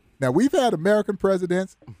 Now, we've had American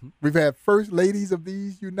presidents. We've had first ladies of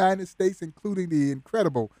these United States, including the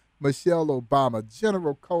incredible Michelle Obama,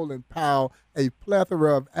 General Colin Powell, a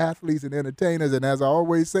plethora of athletes and entertainers. And as I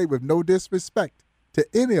always say, with no disrespect to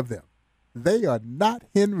any of them, they are not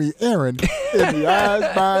Henry Aaron in the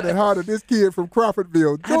eyes, mind, and heart of this kid from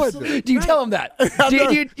Crawfordville, Georgia. Absolutely. Do you tell him that? Do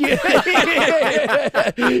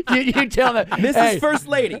you tell him that? Mrs. First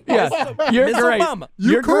Lady. Yeah. You're Ms. great. Obama.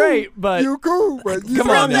 You're cool. great, but You cool, but you Come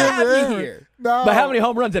not on now. Henry Aaron. Here. No. but how many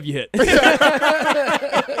home runs have you hit?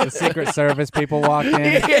 The Secret Service people walk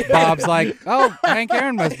in. Bob's like, oh, Hank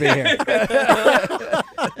Aaron must be here.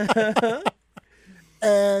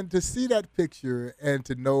 And to see that picture and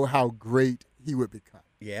to know how great he would become.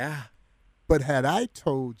 Yeah. But had I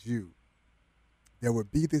told you there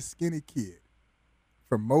would be this skinny kid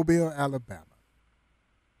from Mobile, Alabama,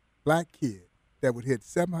 black kid that would hit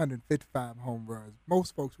 755 home runs,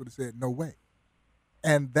 most folks would have said, no way.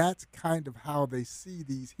 And that's kind of how they see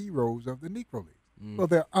these heroes of the Negro Leagues. Well,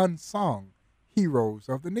 they're unsung heroes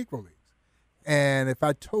of the Negro Leagues. And if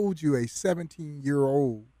I told you a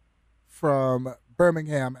 17-year-old from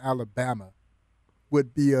Birmingham, Alabama,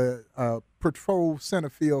 would be a patrol center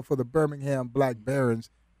field for the Birmingham Black Barons,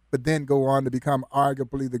 but then go on to become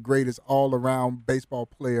arguably the greatest all-around baseball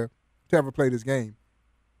player to ever play this game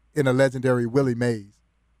in a legendary Willie Mays,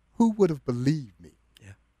 who would have believed me?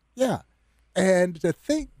 Yeah. And to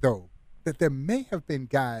think, though, that there may have been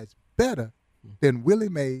guys better than Willie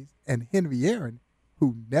Mays and Henry Aaron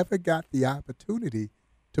who never got the opportunity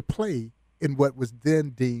to play in what was then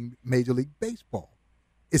deemed Major League Baseball.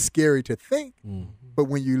 It's scary to think, but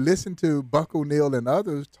when you listen to Buck O'Neil and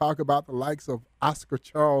others talk about the likes of Oscar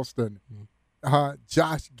Charleston,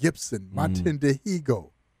 Josh Gibson, Martin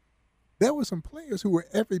DeHigo, there were some players who were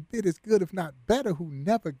every bit as good, if not better, who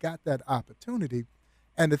never got that opportunity.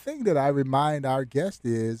 And the thing that I remind our guest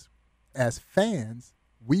is, as fans,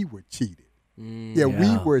 we were cheated.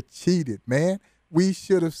 We were cheated, man. We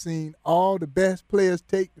should have seen all the best players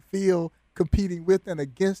take the field competing with and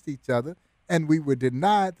against each other, and we were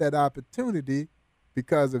denied that opportunity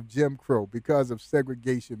because of Jim Crow, because of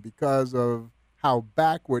segregation, because of how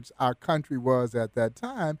backwards our country was at that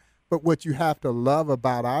time. But what you have to love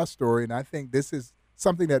about our story, and I think this is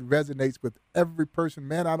something that resonates with every person,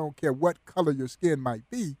 man, I don't care what color your skin might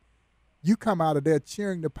be, you come out of there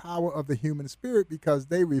cheering the power of the human spirit because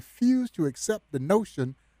they refuse to accept the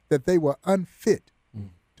notion that they were unfit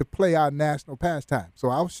to play our national pastime. So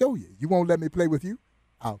I'll show you. You won't let me play with you?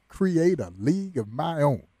 I'll create a league of my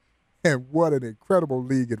own. And what an incredible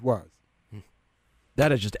league it was.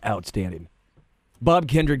 That is just outstanding. Bob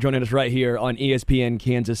Kendrick joining us right here on ESPN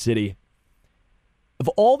Kansas City. Of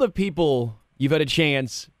all the people you've had a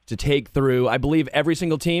chance to take through, I believe every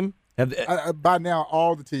single team? By now,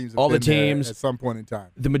 all the teams have all been the teams there at some point in time.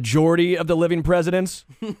 The majority of the living presidents?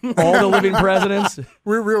 All the living presidents?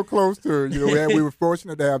 We're real close to it. You know, we were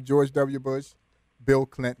fortunate to have George W. Bush, Bill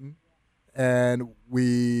Clinton, and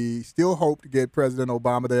we still hope to get President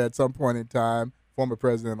Obama there at some point in time, former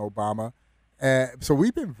President Obama. So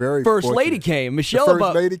we've been very First fortunate. Lady came. Michelle The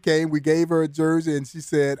First Lady came. We gave her a jersey, and she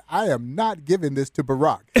said, I am not giving this to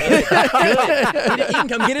Barack. He can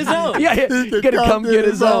come get his own. Yeah, he's going to come get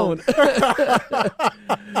his own.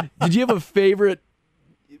 Did you have a favorite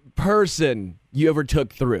person you ever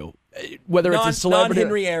took through? Whether it's a celebrity. Not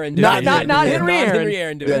Henry Aaron. Not Henry Aaron. Henry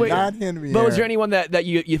Aaron. Not Henry But Aaron. was there anyone that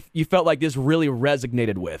you felt like this really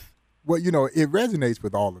resonated with? Well, you know, it resonates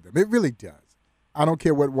with all of them. It really does. I don't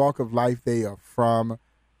care what walk of life they are from.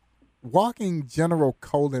 Walking General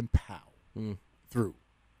Colin Powell through,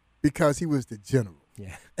 because he was the general.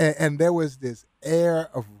 Yeah. And there was this air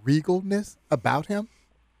of regalness about him.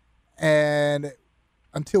 And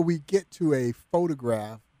until we get to a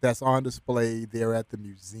photograph that's on display there at the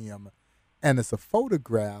museum, and it's a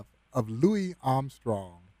photograph of Louis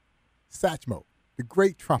Armstrong Satchmo, the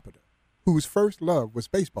great trumpeter, whose first love was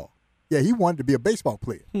baseball. Yeah, he wanted to be a baseball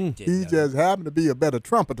player. He just happened to be a better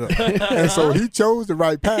trumpeter. And so he chose the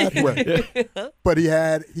right pathway. But he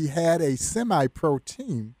had a semi-pro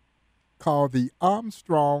team called the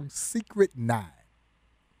Armstrong Secret Nine.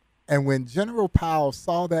 And when General Powell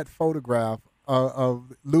saw that photograph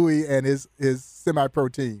of Louis and his semi-pro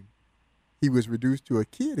team, he was reduced to a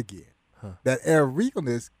kid again. That air of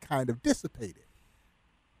regalness kind of dissipated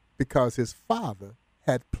because his father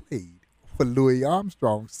had played for Louis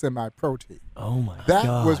Armstrong's semi-pro team. Oh, my God.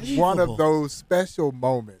 That was one of those special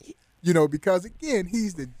moments, you know, because, again,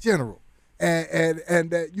 he's the general. And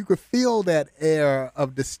that you could feel that air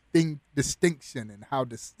of distinction and how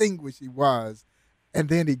distinguished he was. And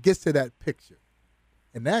then he gets to that picture.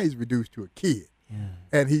 And now he's reduced to a kid. Yeah.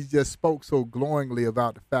 And he just spoke so glowingly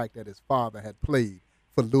about the fact that his father had played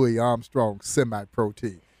for Louis Armstrong's semi-pro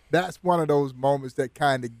team. That's one of those moments that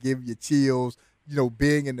kind of give you chills. You know,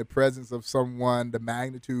 being in the presence of someone, the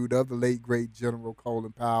magnitude of the late, great General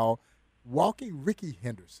Colin Powell, walking Rickey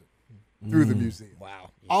Henderson through the museum. Wow.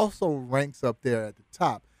 Also ranks up there at the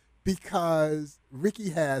top because Rickey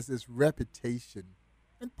has this reputation,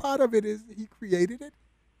 and part of it is he created it,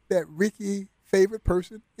 that Rickey's favorite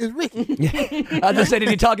person is Rickey. I just said, did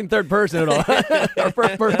he talk in third person at all? Or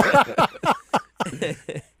first person?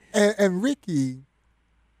 and Rickey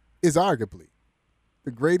is arguably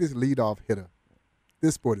the greatest leadoff hitter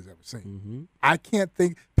this sport has ever seen. I can't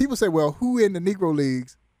think. People say, well, who in the Negro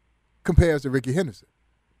Leagues compares to Rickey Henderson?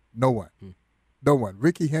 No one. No one.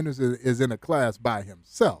 Rickey Henderson is in a class by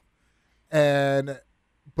himself.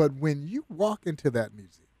 But when you walk into that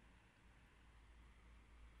museum,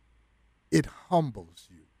 it humbles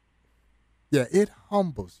you. Yeah, it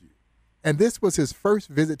humbles you. And this was his first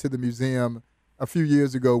visit to the museum a few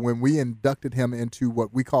years ago when we inducted him into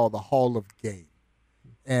what we call the Hall of Game.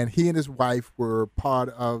 And he and his wife were part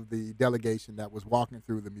of the delegation that was walking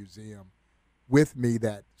through the museum with me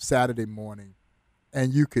that Saturday morning.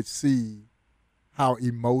 And you could see how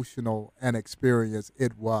emotional an experience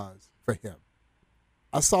it was for him.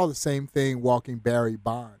 I saw the same thing walking Barry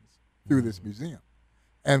Bonds through this museum.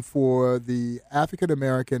 And for the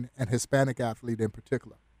African-American and Hispanic athlete in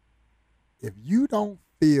particular, if you don't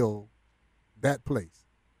feel that place,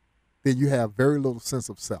 then you have very little sense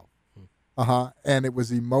of self. And it was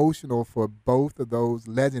emotional for both of those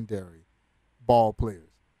legendary ball players.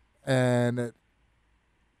 And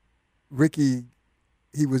Ricky,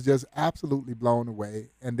 he was just absolutely blown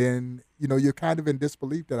away. And then, you're kind of in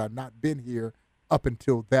disbelief that I've not been here up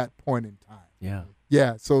until that point in time. Yeah.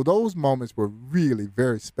 Yeah, so those moments were really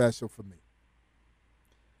very special for me.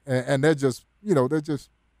 And they're just, they're just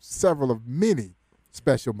several of many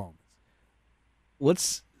special moments.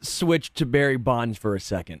 Let's switch to Barry Bonds for a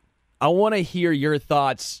second. I want to hear your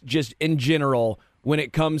thoughts just in general when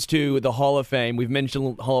it comes to the Hall of Fame. We've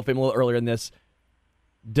mentioned Hall of Fame a little earlier in this.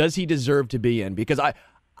 Does he deserve to be in? Because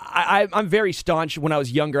I'm very staunch. When I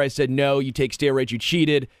was younger, I said, no, you take steroids, you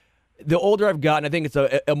cheated. The older I've gotten, I think it's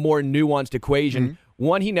a more nuanced equation. Mm-hmm.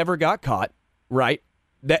 One, he never got caught, right?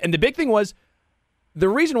 And the big thing was, the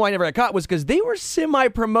reason why I never got caught was because they were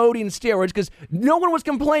semi-promoting steroids because no one was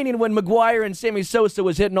complaining when McGwire and Sammy Sosa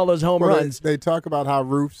was hitting all those home runs. They talk about how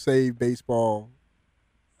Ruth saved baseball,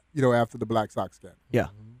 after the Black Sox scandal. Yeah.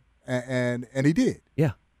 And he did.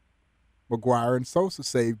 Yeah. McGwire and Sosa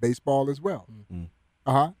saved baseball as well.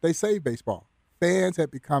 Mm-hmm. They saved baseball. Fans had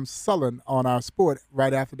become sullen on our sport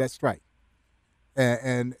right after that strike.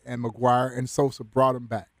 And McGwire and Sosa brought him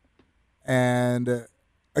back. And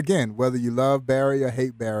again, whether you love Barry or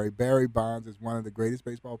hate Barry, Barry Bonds is one of the greatest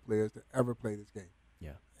baseball players to ever play this game.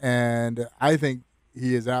 Yeah. And I think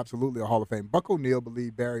he is absolutely a Hall of Fame. Buck O'Neil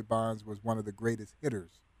believed Barry Bonds was one of the greatest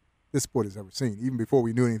hitters this sport has ever seen, even before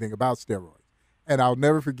we knew anything about steroids. And I'll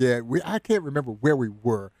never forget, I can't remember where we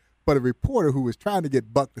were, but a reporter who was trying to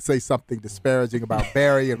get Buck to say something disparaging about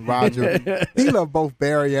Barry and Roger. He loved both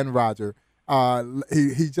Barry and Roger.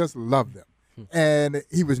 He just loved them. And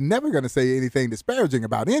he was never going to say anything disparaging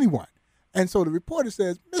about anyone. And so the reporter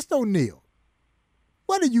says, Mr. O'Neil,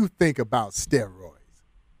 what do you think about steroids?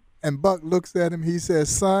 And Buck looks at him. He says,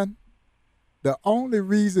 son, the only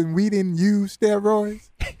reason we didn't use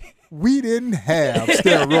steroids, we didn't have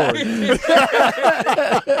steroids.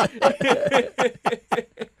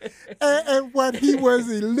 and what he was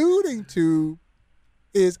alluding to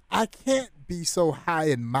is I can't be so high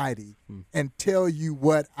and mighty and tell you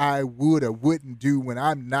what I would or wouldn't do when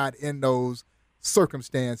I'm not in those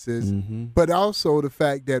circumstances, but also the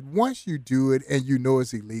fact that once you do it and you know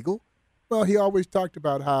it's illegal, well, he always talked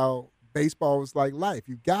about how baseball was like life.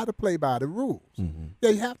 You got to play by the rules. Yeah,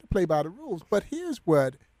 you have to play by the rules. But here's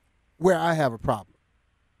where I have a problem.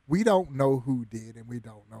 We don't know who did and we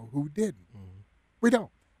don't know who didn't. We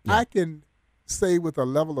don't. Yeah. I can say with a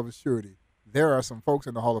level of assurity, there are some folks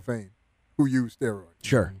in the Hall of Fame who use steroids.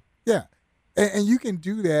 Sure. Yeah. And you can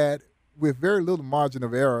do that with very little margin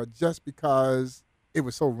of error just because it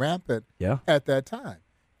was so rampant at that time.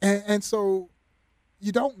 And so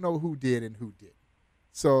you don't know who did and who didn't.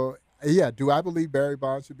 So, yeah, do I believe Barry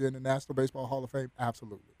Bonds should be in the National Baseball Hall of Fame?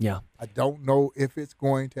 Absolutely. Yeah. I don't know if it's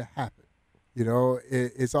going to happen.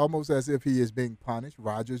 It's almost as if he is being punished.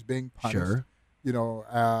 Roger's being punished.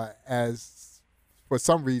 Sure. As for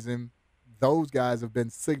some reason, those guys have been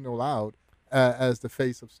signaled out as the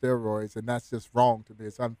face of steroids, and that's just wrong to me.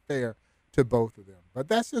 It's unfair to both of them. But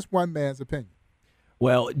that's just one man's opinion.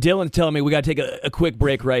 Well, Dylan's telling me we got to take a quick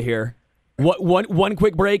break right here. One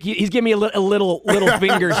quick break. He's giving me a little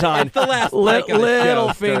finger sign. It's the last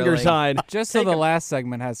little finger sign. Just so the last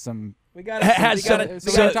segment has some. We got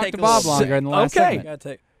to talk to Bob longer in the last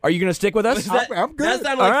segment. Are you going to stick with us? I'm good. That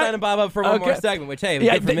sounded like signing Bob up for one more segment, which, hey,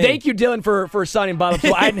 good for me. Thank you, Dylan, for signing Bob up,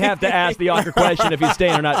 so I didn't have to ask the awkward question if he's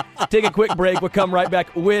staying or not. Take a quick break. We'll come right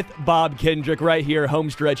back with Bob Kendrick right here,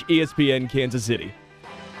 Homestretch, ESPN, Kansas City.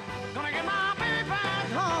 Gonna get my baby back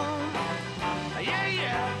home. Yeah,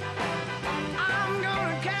 yeah. I'm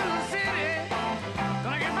going to Kansas City.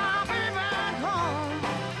 Gonna get my baby back home.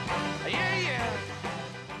 Yeah, yeah.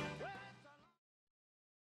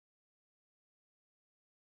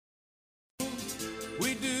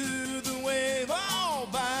 We do the wave all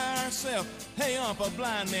by ourselves. Hey, a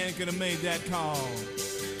blind man could have made that call.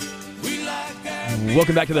 We like our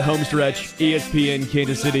Welcome back to the Homestretch, ESPN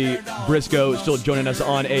Kansas City. Briscoe still joining us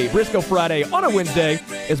on a Briscoe Friday on a Wednesday,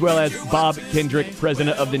 as well as Bob Kendrick,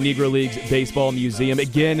 president of the Negro Leagues Baseball Museum.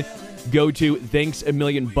 Again, go to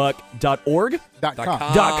thanksamillionbuck.org.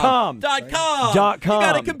 .com. You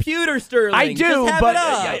got a computer, Sterling. I do, Just have but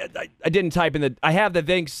it up. I didn't type in the. I have the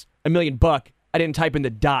thanks a million buck. I didn't type in the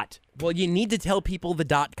dot. Well, you need to tell people the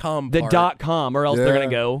 .com The part. .com, or else they're gonna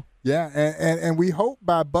go. Yeah, and we hope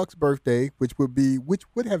by Buck's birthday, which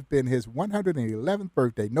would have been his 111th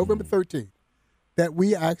birthday, November 13th, that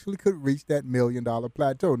we actually could reach that $1 million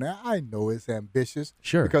plateau. Now, I know it's ambitious.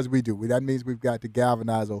 Sure. Because we do. That means we've got to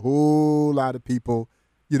galvanize a whole lot of people,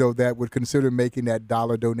 that would consider making that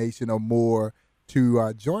dollar donation or more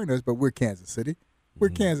to join us. But we're Kansas City. We're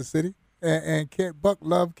Kansas City. And Buck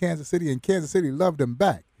loved Kansas City, and Kansas City loved him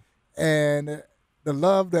back. And the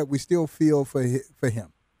love that we still feel for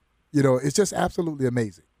him. You know, it's just absolutely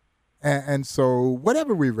amazing. And so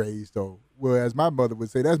whatever we raised, though, well, as my mother would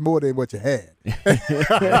say, that's more than what you had.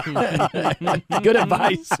 Good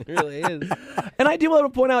advice. It really is. And I do want to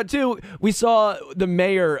point out, too, we saw the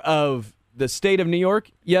mayor of the state of New York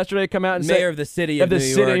yesterday come out and say... Mayor of the city of New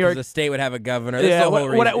York, 'cause the state would have a governor. That's Yeah, the whole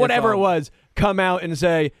reason. whatever it was, come out and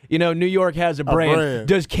say, you know, New York has a brand. brand.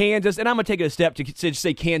 Does Kansas, and I'm going to take it a step to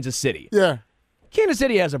say Kansas City. Yeah. Kansas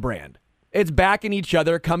City has a brand. It's backing each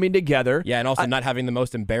other, coming together. Yeah, and also not having the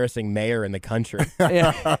most embarrassing mayor in the country.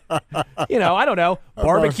 Yeah. You know, I don't know.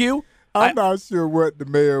 Barbecue. I'm not sure what the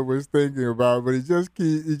mayor was thinking about, but he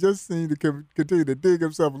just seemed to continue to dig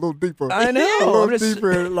himself a little deeper. I know. A little I'm just-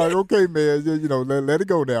 deeper. Like, okay, mayor, you know, let it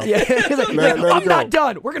go now. Yeah. He's like, Let it I'm go. not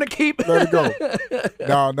done. We're going to keep. Let it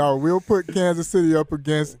go. No, we'll put Kansas City up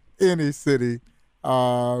against any city.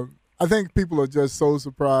 I think people are just so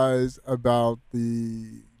surprised about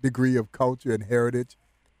the degree of culture and heritage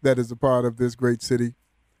that is a part of this great city.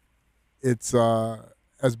 It's,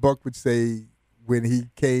 as Buck would say, when he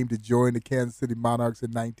came to join the Kansas City Monarchs in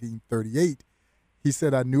 1938, he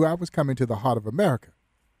said, I knew I was coming to the heart of America.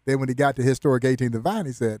 Then when he got to historic 18th and Vine,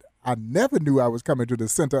 he said, I never knew I was coming to the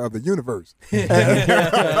center of the universe.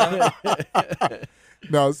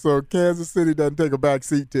 No, so Kansas City doesn't take a back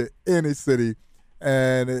seat to any city.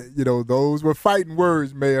 And, you know, those were fighting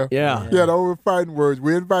words, Mayor. Yeah. Yeah, those were fighting words.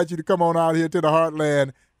 We invite you to come on out here to the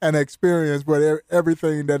heartland and experience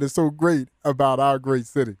everything that is so great about our great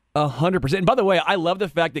city. 100%. And by the way, I love the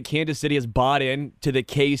fact that Kansas City has bought in to the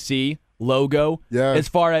KC logo. Yeah. As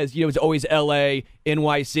far as, you know, it's always LA,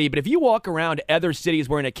 NYC. But if you walk around other cities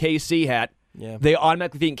wearing a KC hat, they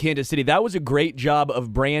automatically think Kansas City. That was a great job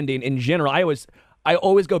of branding in general. I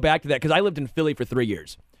always go back to that because I lived in Philly for 3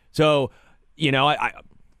 years. So, you know, I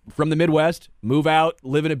from the Midwest, move out,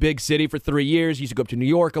 live in a big city for 3 years. Used to go up to New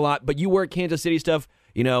York a lot. But you wear Kansas City stuff,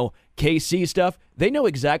 you know, KC stuff. They know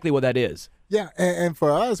exactly what that is. Yeah, and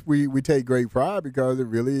for us, we take great pride because it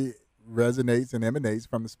really resonates and emanates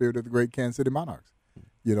from the spirit of the great Kansas City Monarchs.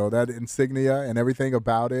 You know, that insignia and everything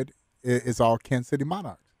about it is all Kansas City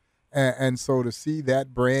Monarchs. And so to see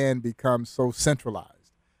that brand become so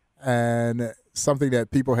centralized and something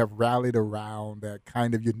that people have rallied around that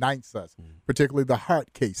kind of unites us, particularly the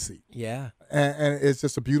Heart KC. Yeah. And it's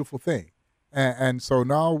just a beautiful thing. And so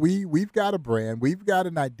now we've got a brand, we've got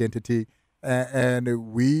an identity,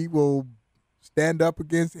 and we will stand up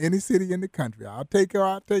against any city in the country. I'll take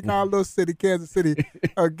our little city, Kansas City,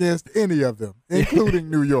 against any of them, including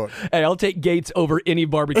New York. Hey, I'll take Gates over any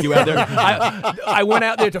barbecue out there. I went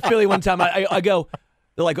out there to Philly one time. I go,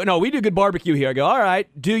 they're like, no, we do good barbecue here. I go, all right,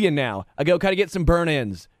 do you now? I go, kind of get some burnt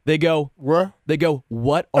ends. They go, What? They go,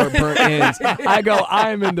 what are burnt ends? I go,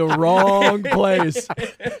 I'm in the wrong place.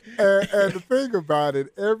 And the thing about it,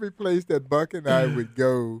 every place that Buck and I would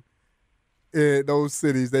go in those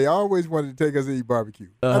cities, they always wanted to take us to eat barbecue.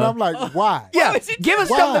 And I'm like, why? Yeah, give us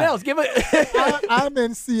Why? something else. Give it. I'm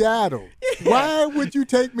in Seattle. Why would you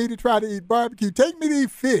take me to try to eat barbecue? Take me to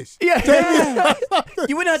eat fish. Yeah.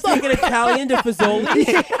 You would not take an Italian to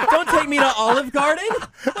Fazoli's? Don't take me to Olive Garden?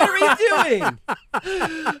 What are you doing?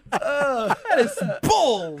 That is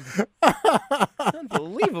bold.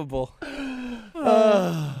 Unbelievable.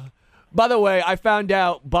 By the way, I found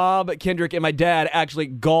out Bob, Kendrick, and my dad actually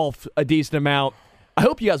golfed a decent amount. I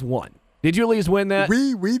hope you guys won. Did you at least win that?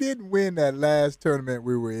 We didn't win that last tournament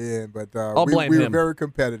we were in, but I'll blame we were him. very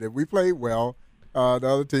competitive. We played well. The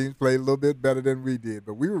other teams played a little bit better than we did,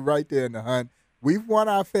 but we were right there in the hunt. We've won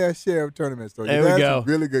our fair share of tournaments, though. There we Your dad's go. a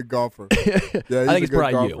really good golfer. Yeah, he's I think a it's good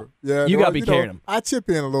probably golfer. you. Yeah, You gotta be carrying him. I chip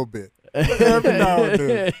in a little bit every now and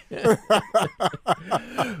then.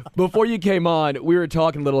 Before you came on, we were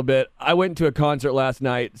talking a little bit. I went to a concert last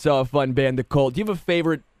night, saw a fun band, The Cult. Do you have a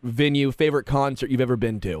favorite venue, favorite concert you've ever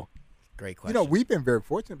been to? Great You question. know, we've been very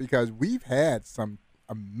fortunate because we've had some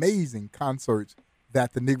amazing concerts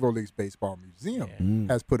that the Negro Leagues Baseball Museum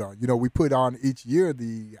has put on. You know, we put on each year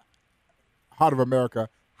the Heart of America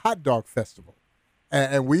Hot Dog Festival.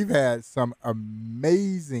 And we've had some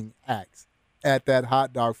amazing acts at that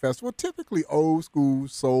hot dog festival, typically old school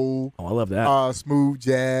soul, Oh, I love that. smooth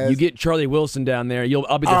jazz. You get Charlie Wilson down there.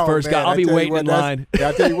 I'll be the Oh, first man, guy. I'll I be tell you waiting what, in line. Yeah,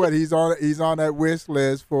 I tell you what, he's on that wish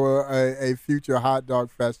list for a future hot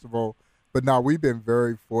dog festival. But now we've been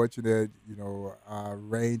very fortunate, you know,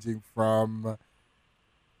 ranging from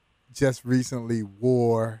just recently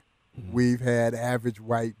War. We've had Average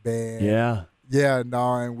White Band. Yeah. Yeah,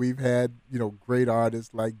 no, and we've had, you know, great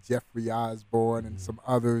artists like Jeffrey Osborne and some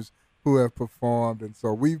others who have performed. And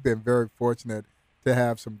so we've been very fortunate to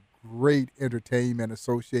have some great entertainment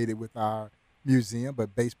associated with our museum,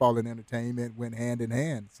 but baseball and entertainment went hand in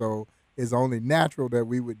hand. So it's only natural that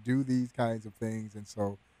we would do these kinds of things. And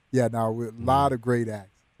so, yeah, now a lot of great acts.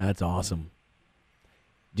 That's awesome.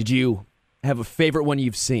 Did you have a favorite one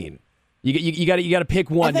you've seen? You got to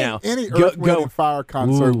pick one I now. think any Earth, Wind, and Fire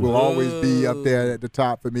concert Ooh. will always be up there at the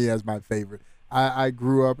top for me as my favorite. I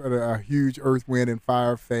grew up a huge Earth, Wind, and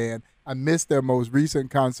Fire fan. I missed their most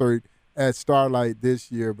recent concert at Starlight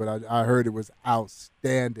this year, but I heard it was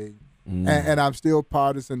outstanding. And I'm still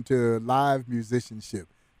partisan to live musicianship.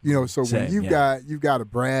 You know, so Same, when you've got a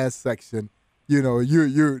brass section, you know,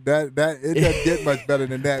 it doesn't get much better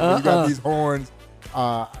than that. When you got these horns.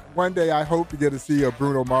 One day I hope to get to see a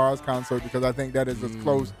Bruno Mars concert because I think that is as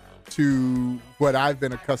close to what I've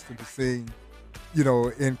been accustomed to seeing, you know,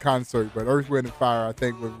 in concert. But Earth, Wind, and Fire, I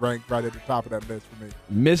think, would rank right at the top of that list for me.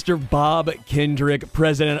 Mr. Bob Kendrick,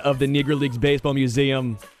 president of the Negro Leagues Baseball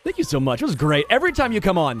Museum. Thank you so much. It was great. Every time you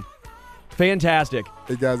come on, fantastic.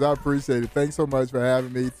 Hey, guys, I appreciate it. Thanks so much for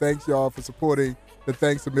having me. Thanks, y'all, for supporting the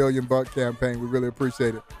Thanks a Million Buck campaign. We really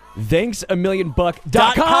appreciate it.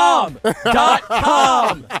 ThanksAMillionBuck.com.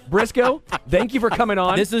 Briscoe, thank you for coming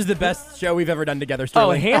on. This is the best show we've ever done together, Oh,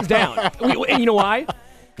 Sterling. hands down. And you know why?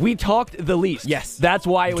 We talked the least. Yes. That's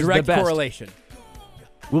why it was Direct the best. correlation.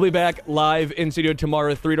 We'll be back live in studio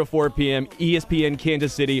tomorrow, 3 to 4 p.m., ESPN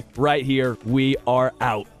Kansas City, right here. We are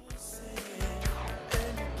out.